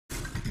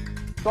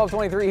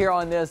12:23 here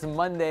on this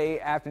Monday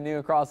afternoon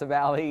across the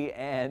valley,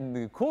 and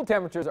the cool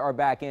temperatures are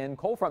back in.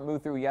 Cold front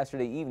moved through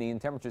yesterday evening.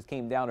 Temperatures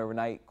came down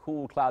overnight.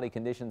 Cool, cloudy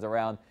conditions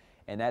around,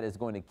 and that is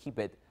going to keep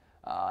it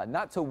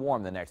not so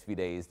warm the next few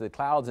days. The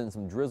clouds and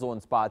some drizzle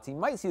in spots. You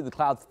might see the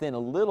clouds thin a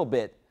little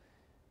bit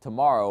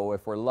tomorrow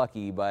if we're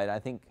lucky, but I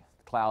think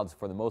clouds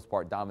for the most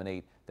part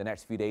dominate the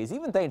next few days.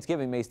 Even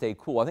Thanksgiving may stay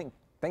cool. I think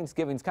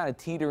Thanksgiving's kind of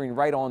teetering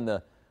right on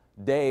the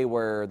day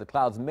where the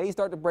clouds may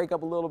start to break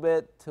up a little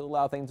bit to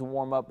allow things to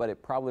warm up, but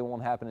it probably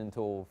won't happen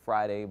until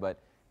Friday.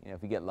 But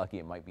if you get lucky,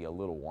 it might be a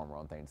little warmer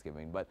on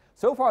Thanksgiving. But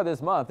so far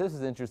this month, this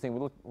is interesting.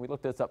 We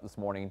looked this up this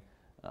morning,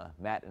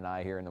 Matt and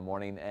I here in the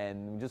morning,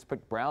 and we just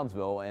picked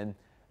Brownsville. And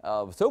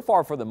so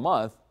far for the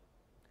month,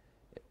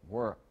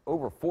 we're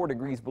over 4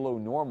 degrees below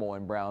normal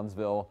in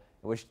Brownsville,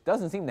 which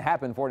doesn't seem to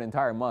happen for an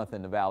entire month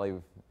in the valley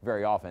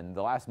very often.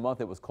 The last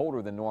month it was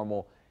colder than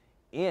normal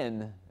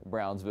in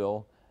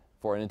Brownsville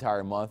for an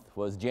entire month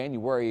was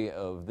January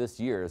of this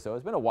year. So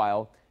it's been a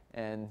while,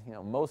 and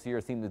most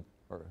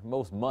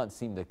months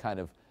seem to kind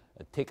of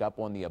tick up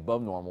on the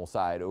above normal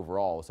side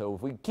overall. So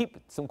if we keep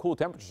some cool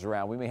temperatures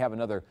around, we may have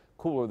another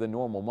cooler than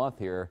normal month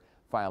here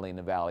finally in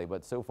the valley.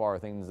 But so far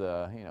things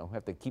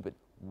have to keep it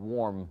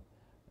warm,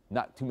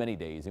 not too many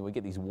days, and we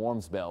get these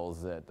warm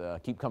spells that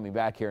keep coming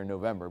back here in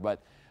November.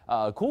 But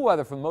cool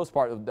weather for the most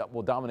part that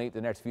will dominate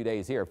the next few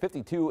days here.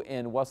 52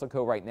 in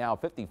Weslaco right now,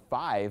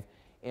 55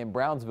 in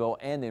Brownsville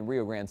and in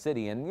Rio Grande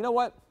City. And you know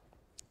what?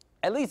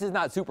 At least it's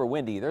not super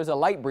windy. There's a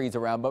light breeze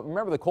around, but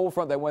remember the cold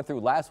front that went through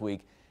last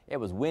week? It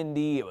was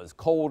windy, it was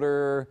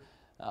colder.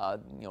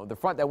 The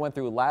front that went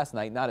through last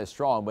night, not as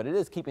strong, but it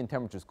is keeping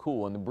temperatures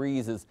cool, and the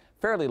breeze is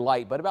fairly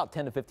light, but about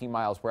 10 to 15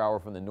 miles per hour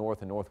from the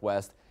north and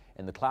northwest,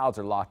 and the clouds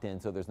are locked in,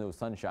 so there's no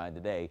sunshine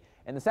today.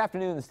 And this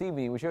afternoon and this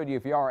evening, we showed you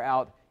if you are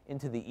out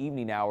into the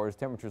evening hours,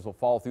 temperatures will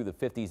fall through the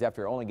 50s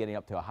after only getting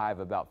up to a high of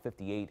about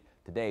 58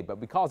 today. But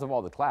because of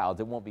all the clouds,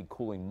 it won't be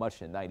cooling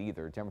much at night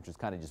either. Temperatures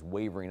kind of just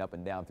wavering up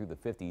and down through the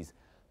 50s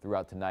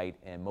throughout tonight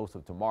and most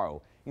of tomorrow.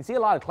 You can see a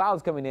lot of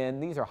clouds coming in.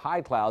 These are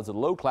high clouds. The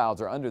low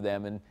clouds are under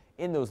them, and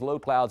in those low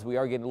clouds we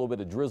are getting a little bit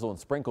of drizzle and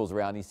sprinkles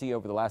around. You see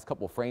over the last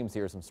couple of frames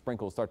here some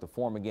sprinkles start to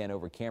form again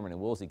over Cameron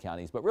and Wilsey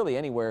counties, but really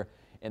anywhere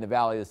in the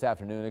valley this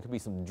afternoon there could be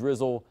some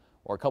drizzle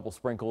or a couple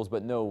sprinkles,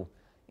 but no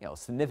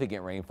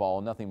significant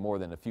rainfall, nothing more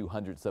than a few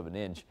hundredths of an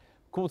inch.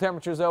 Cool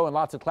temperatures though, and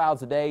lots of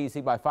clouds today. You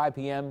see by 5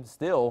 p.m.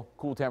 still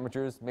cool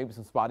temperatures, maybe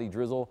some spotty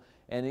drizzle,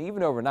 and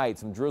even overnight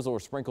some drizzle or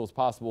sprinkles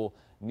possible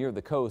near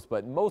the coast,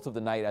 but most of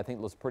the night I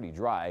think looks pretty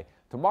dry.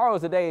 Tomorrow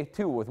is a day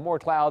too with more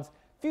clouds.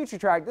 Future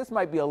Track, this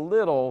might be a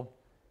little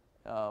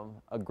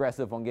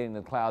aggressive on getting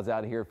the clouds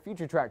out of here.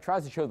 Future Track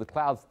tries to show the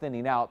clouds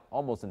thinning out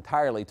almost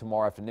entirely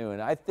tomorrow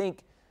afternoon. I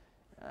think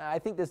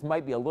this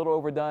might be a little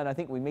overdone. I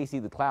think we may see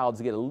the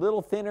clouds get a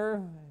little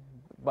thinner,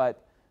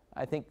 but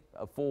I think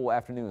a full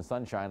afternoon of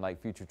sunshine,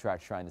 like Future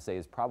Track's trying to say,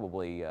 is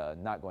probably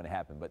not going to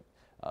happen, but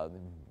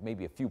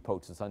maybe a few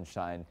pokes of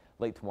sunshine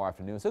late tomorrow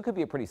afternoon. So it could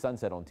be a pretty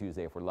sunset on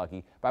Tuesday if we're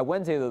lucky. By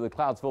Wednesday, though, the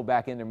clouds fill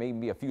back in. There may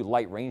be a few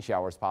light rain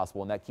showers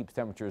possible, and that keeps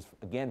temperatures,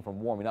 again,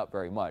 from warming up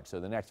very much. So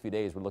the next few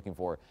days, we're looking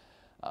for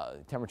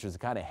temperatures to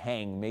kind of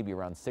hang maybe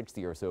around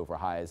 60 or so for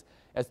highs.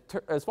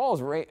 As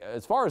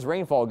far as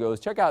rainfall goes,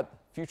 check out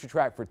Future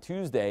Track for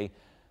Tuesday.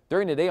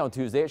 During the day on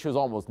Tuesday, it shows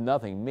almost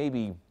nothing,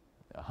 maybe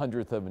a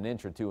hundredth of an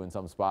inch or two in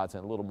some spots,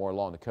 and a little more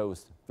along the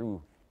coast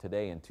through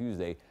today and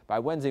Tuesday. By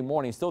Wednesday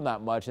morning, still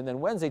not much, and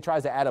then Wednesday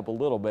tries to add up a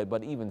little bit,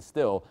 but even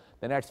still,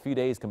 the next few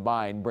days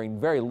combined bring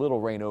very little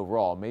rain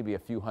overall, maybe a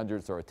few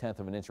hundredths or a tenth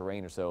of an inch of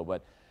rain or so,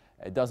 but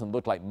it doesn't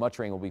look like much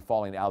rain will be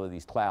falling out of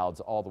these clouds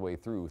all the way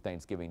through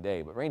Thanksgiving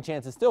Day. But rain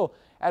chances still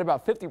at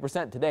about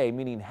 50% today,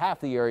 meaning half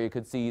the area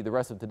could see the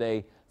rest of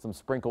today some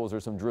sprinkles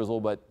or some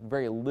drizzle, but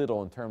very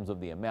little in terms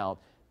of the amount.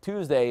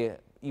 Tuesday,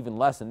 even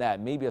less than that,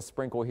 maybe a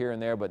sprinkle here and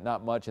there, but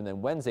not much. And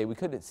then Wednesday, we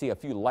could see a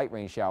few light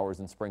rain showers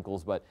and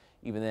sprinkles, but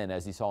even then,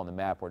 as you saw on the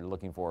map, we're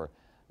looking for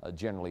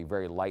generally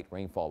very light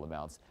rainfall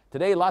amounts.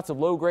 Today, lots of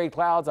low-grade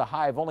clouds, a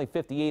high of only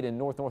 58 and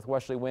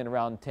north-northwesterly wind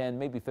around 10,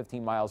 maybe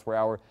 15 miles per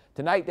hour.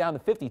 Tonight, down to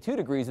 52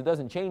 degrees. It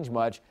doesn't change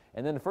much.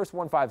 And then the first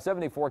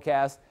 1570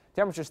 forecast,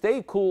 temperatures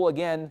stay cool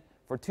again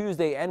for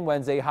Tuesday and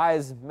Wednesday.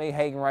 Highs may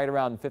hang right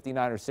around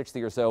 59 or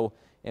 60 or so.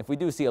 And if we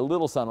do see a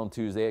little sun on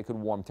Tuesday, it could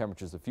warm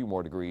temperatures a few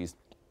more degrees.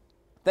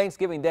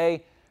 Thanksgiving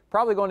Day,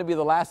 probably going to be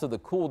the last of the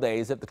cool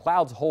days. If the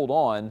clouds hold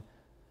on,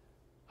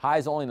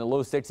 highs only in the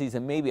low 60s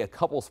and maybe a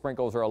couple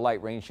sprinkles or a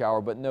light rain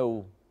shower, but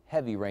no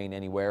heavy rain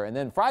anywhere. And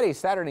then Friday,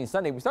 Saturday, and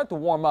Sunday, we start to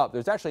warm up.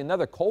 There's actually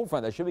another cold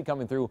front that should be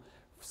coming through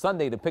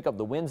Sunday to pick up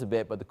the winds a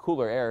bit, but the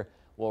cooler air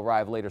will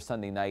arrive later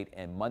Sunday night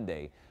and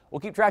Monday. We'll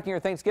keep tracking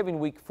your Thanksgiving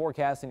week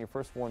forecast and your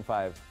first 4 and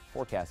 5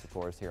 forecast, of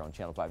course, here on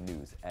Channel 5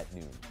 News at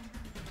noon.